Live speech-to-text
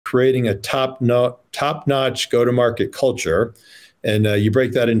creating a top-notch go-to-market culture. And you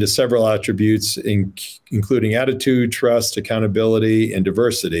break that into several attributes, including attitude, trust, accountability, and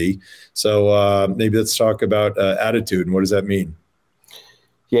diversity. So maybe let's talk about attitude, and what does that mean?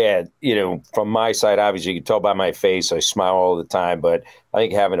 Yeah, from my side, obviously, you can tell by my face, I smile all the time, but I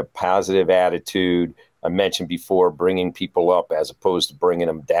think having a positive attitude, I mentioned before, bringing people up as opposed to bringing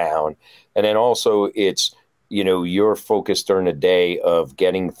them down. And then also it's, you're focused during the day of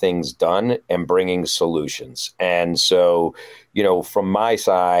getting things done and bringing solutions. And so, from my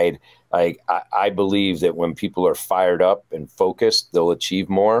side, I believe that when people are fired up and focused, they'll achieve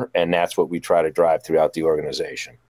more. And that's what we try to drive throughout the organization.